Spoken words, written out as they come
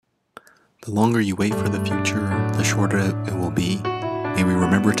The longer you wait for the future, the shorter it will be. May we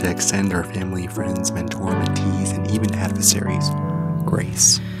remember to extend our family, friends, mentor, mentees, and even adversaries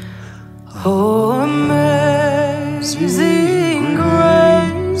grace. Oh, amazing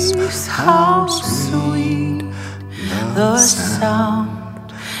grace, how sweet the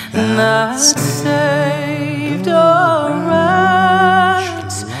sound that saved a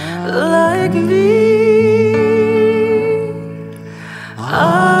wretch like me.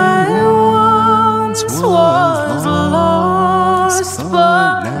 I once was lost,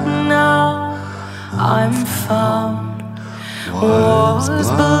 but now I'm found. Was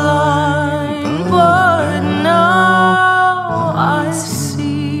blind, but now I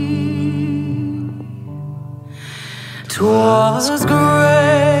see. 'Twas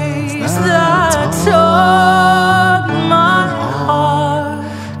grace that taught my heart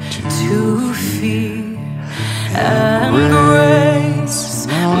to fear, and grace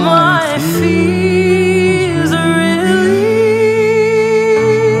my fears relieved.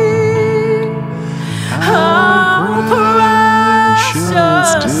 How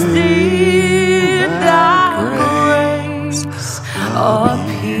precious did that grace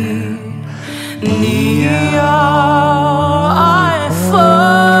appear near I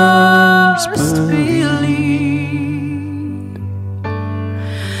first believed.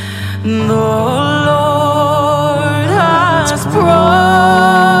 The Lord has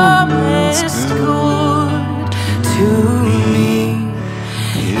promised good to me.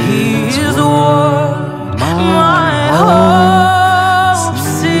 His word my hope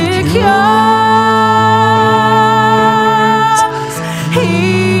secures. He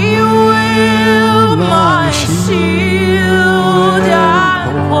will my shield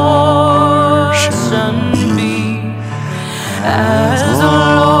and portion be, as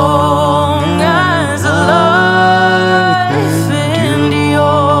long as life endures.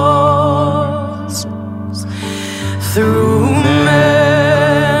 Through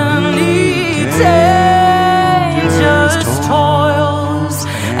many dangerous toils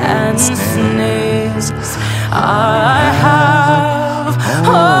and snares, I have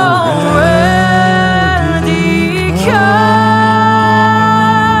already come.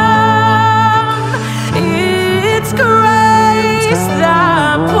 It's grace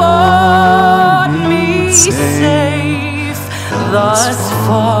that brought me safe thus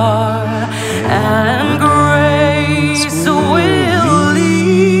far, and grace will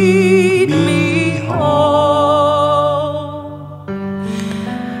lead me home.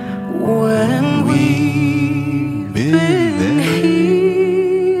 When we've been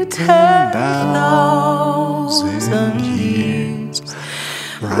here 10,000 years,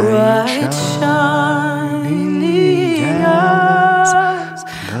 bright shining as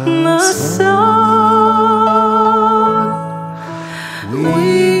the sun,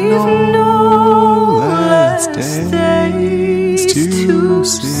 we've no less days to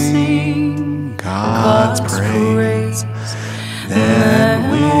sing God's praise than